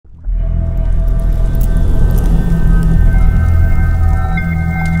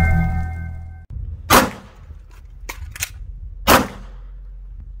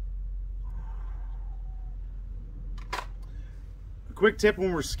quick tip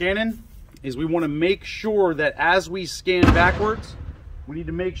when we're scanning is we want to make sure that as we scan backwards, we need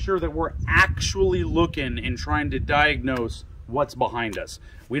to make sure that we're actually looking and trying to diagnose what's behind us.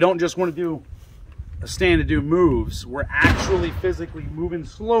 We don't just want to do a stand to do moves. We're actually physically moving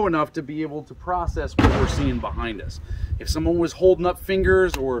slow enough to be able to process what we're seeing behind us. If someone was holding up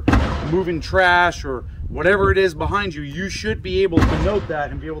fingers or moving trash or whatever it is behind you, you should be able to note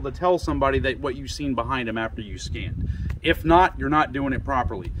that and be able to tell somebody that what you've seen behind them after you scanned. If not, you're not doing it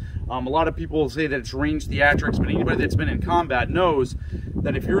properly. A lot of people say that it's range theatrics, but anybody that's been in combat knows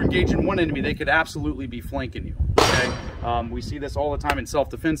that if you're engaging one enemy, they could absolutely be flanking you. Okay? We see this all the time in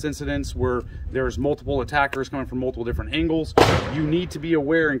self-defense incidents where there's multiple attackers coming from multiple different angles. You need to be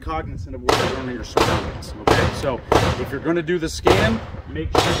aware and cognizant of what's going on in your surroundings. Okay, so if you're going to do the scan, make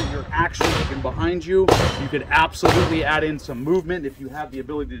sure that you're actually looking behind you. You could absolutely add in some movement if you have the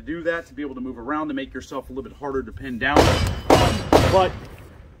ability to do that, to be able to move around to make yourself a little bit harder to pin down. But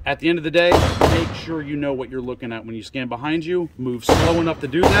at the end of the day, make sure you know what you're looking at when you scan behind you. Move slow enough to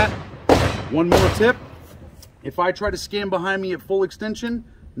do that. One more tip. If I try to scan behind me at full extension,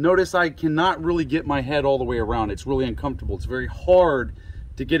 notice I cannot really get my head all the way around. It's really uncomfortable. It's very hard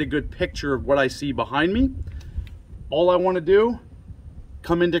to get a good picture of what I see behind me. All I want to do,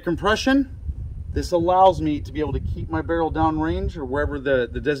 come into compression. This allows me to be able to keep my barrel down range or wherever the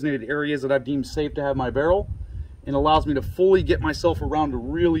designated areas that I've deemed safe to have my barrel, and allows me to fully get myself around to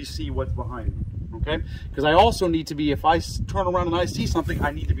really see what's behind me, okay? Because I also need to be, if I turn around and I see something,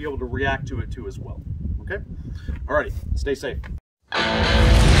 I need to be able to react to it too as well, okay? Alrighty, stay safe.